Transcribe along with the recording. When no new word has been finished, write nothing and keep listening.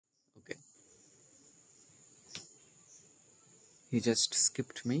He just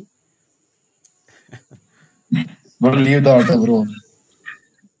skipped me. Bro, leave the auto, bro.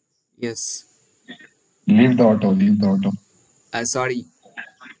 Yes. Leave the auto, leave the auto. Sorry.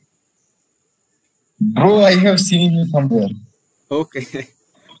 Bro, I have seen you somewhere. Okay.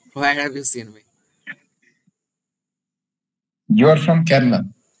 Where have you seen me? You are from Kerala.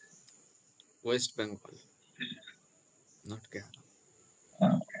 West Bengal. Not Kerala.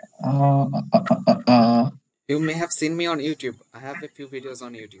 You may have seen me on YouTube. I have a few videos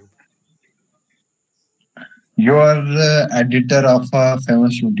on YouTube. You are the editor of a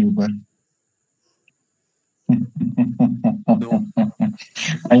famous YouTuber. No.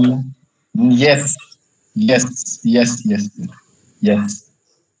 Yes. Yes. Yes. Yes. Yes.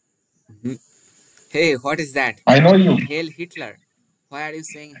 Mhm. Hey, what is that? I know you. Hail Hitler. Why are you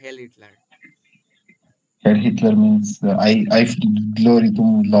saying Hail Hitler? Head Hitler means I feel glory to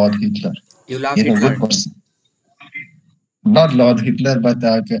Lord Hitler. You love He's a Hitler. good person. Not Lord Hitler, but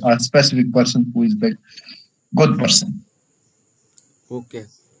a specific person who is a good person. Okay.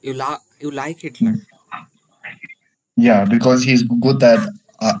 You like Hitler. Yeah, because he's good at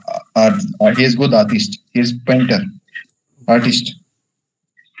art. He's good artist. He's painter, Okay. artist.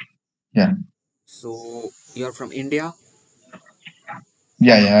 Yeah. So you're from India?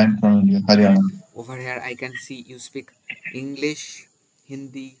 Yeah, I'm from India, Haryana. Over here I can see you speak English,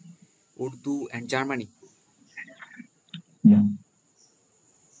 Hindi, Urdu, and Germany. Yeah.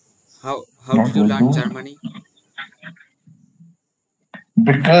 How Not did you learn Urdu. Germany?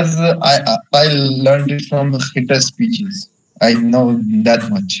 Because I learned it from Hitler speeches. I know that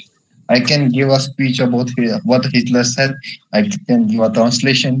much. I can give a speech about what Hitler said. I can give a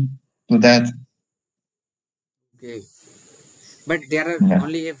translation to that. Okay. But there are Yeah.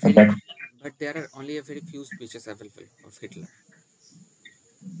 only a But very few speeches available of Hitler.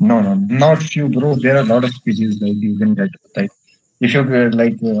 no, not few, bro. There are a lot of speeches like you can get. Like if you get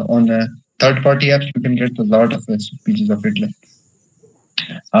on third-party apps, you can get a lot of speeches of Hitler.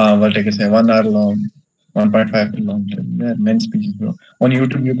 What I can say, 1 hour long, 1.5 hour long. There are many speeches, bro. On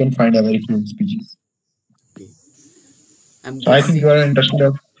YouTube, you can find a very few speeches. Okay. So I think you are interested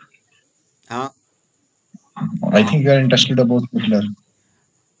of. I think you are interested about Hitler.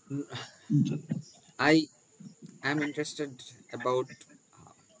 I am interested about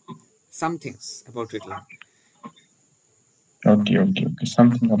some things about Hitler. Okay.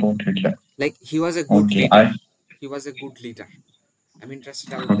 Something about Hitler. Like he was a good leader. He was a good leader. I'm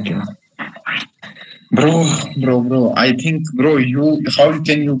interested about that. Bro. I think, bro, how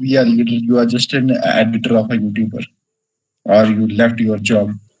can you be a leader? You are just an editor of a YouTuber, or you left your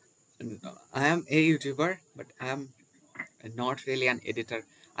job. I am a YouTuber, but I am not really an editor.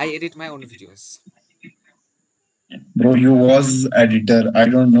 I edit my own videos. Bro, you was editor. I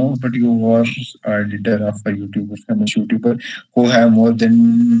don't know, but you was editor of a YouTuber, famous YouTuber who have more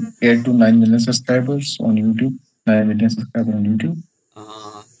than 8 to 9 million subscribers on YouTube. 9 million subscribers on YouTube.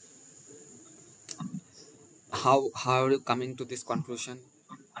 How are you coming to this conclusion?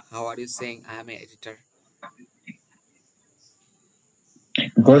 How are you saying I am an editor?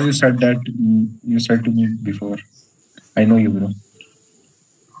 Because you said to me before. I know you, bro.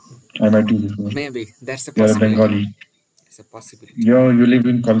 I met you before. Maybe that's a You're a possibility. Bengali. It's a possibility. You live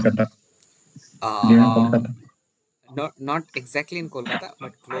in Kolkata. Live in Kolkata. Not exactly in Kolkata,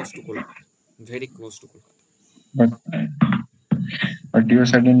 but close to Kolkata. Very close to Kolkata. But you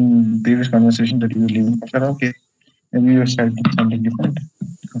said in previous conversation that you live in Kolkata. Okay. Maybe you said something different.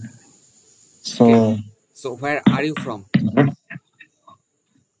 So where are you from?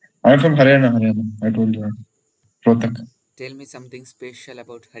 I'm from Haryana. I told you. Rohtak. Tell me something special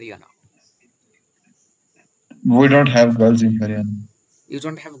about Haryana. We don't have girls in Haryana. You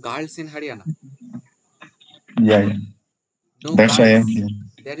don't have girls in Haryana? Yeah. No That's girls. why I am here.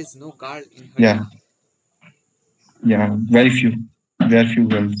 There is no girl in Haryana. Yeah, very few. There are few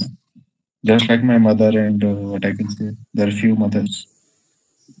girls. Just like my mother and what I can say, there are few mothers.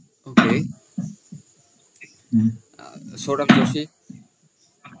 Okay. Saurabh Joshi?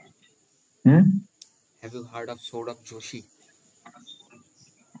 Have you heard of Saurabh Joshi?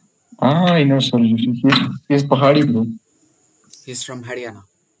 I know Saurabh Joshi. He's Pahadi, bro. He's from Haryana.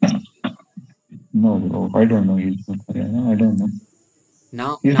 No, bro. I don't know. He's from Haryana. I don't know.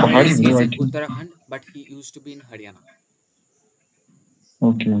 Nowadays he's in Uttarakhand, but he used to be in Haryana.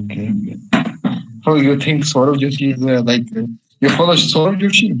 Okay. So you think Saurabh Joshi is you follow Saurabh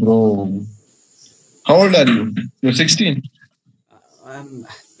Joshi, bro? How old are you? You're 16.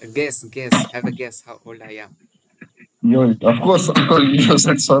 Guess. Have a guess how old I am. Of course, you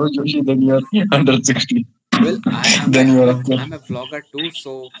said Saurabh Joshi, then you're under 60. Well, I'm a vlogger too,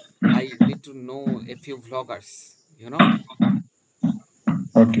 so I need to know a few vloggers, you know?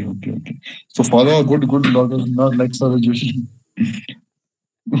 Okay, okay, okay. So follow a good blogger, not like Saurabh Joshi.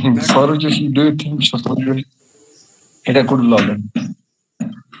 Not Saurabh Joshi, do you think Saurabh Joshi is a good blogger?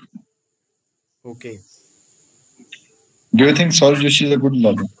 okay. Do you think Saurabh Joshi is a good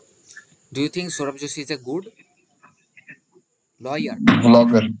blogger? Do you think Saurabh Joshi is a good lawyer,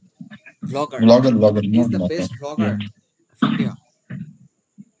 Vlogger, vlogger? vlogger, He's not the blogger. best Yeah. vlogger of India.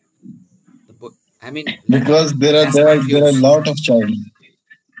 I mean, like, Because as there per are a views. lot of child,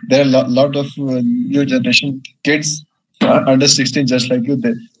 there are lot of new generation kids under 16, just like you.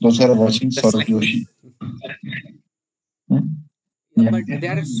 Those who are watching Just Saurabh like me. Joshi. Hmm? Yeah, Yeah. but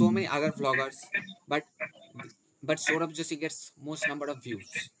there are so many other vloggers, but Saurabh Joshi gets most number of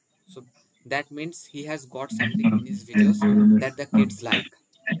views. So that means he has got something in his videos that the kids like.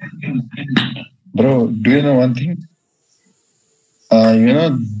 Bro, do you know one thing? You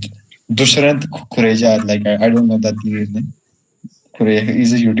know, Dushrant Khureja, like I don't know that name. Khureja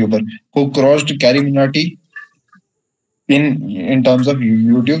is a YouTuber who crossed Carrie Minati in terms of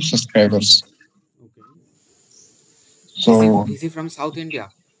YouTube subscribers. Okay. So Is he from South India?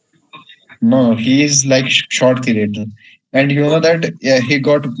 no, he is like short creator, and you know Okay. that he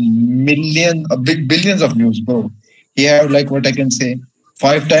got big billions of views, bro. He have like what I can say,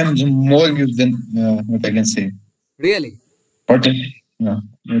 5 times more views than what I can say, Really? but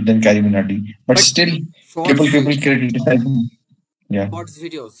than Carrie Minati. But But still, shorts people criticize him. Yeah, shorts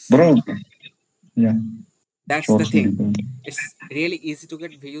videos. bro. Yeah, That's the shorts thing. video. It's really easy to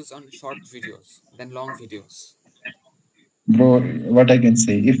get views on short videos than long videos. Bro, what I can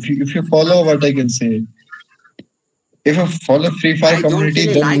say, if you follow what I can say, if you follow Free Fire I don't community,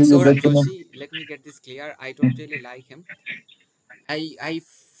 really then like you will Saurabh get to know. Joshi. Let me get this clear. I don't really like him. I I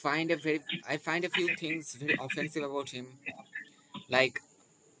find a few things very offensive about him. Like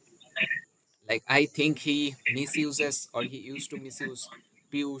I think he misuses or he used to misuse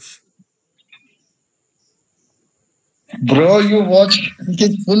Piyush. Bro, you watch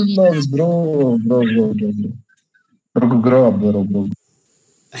cricket full vlogs, bro. Bro, grow up, bro.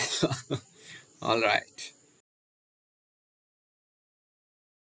 All right.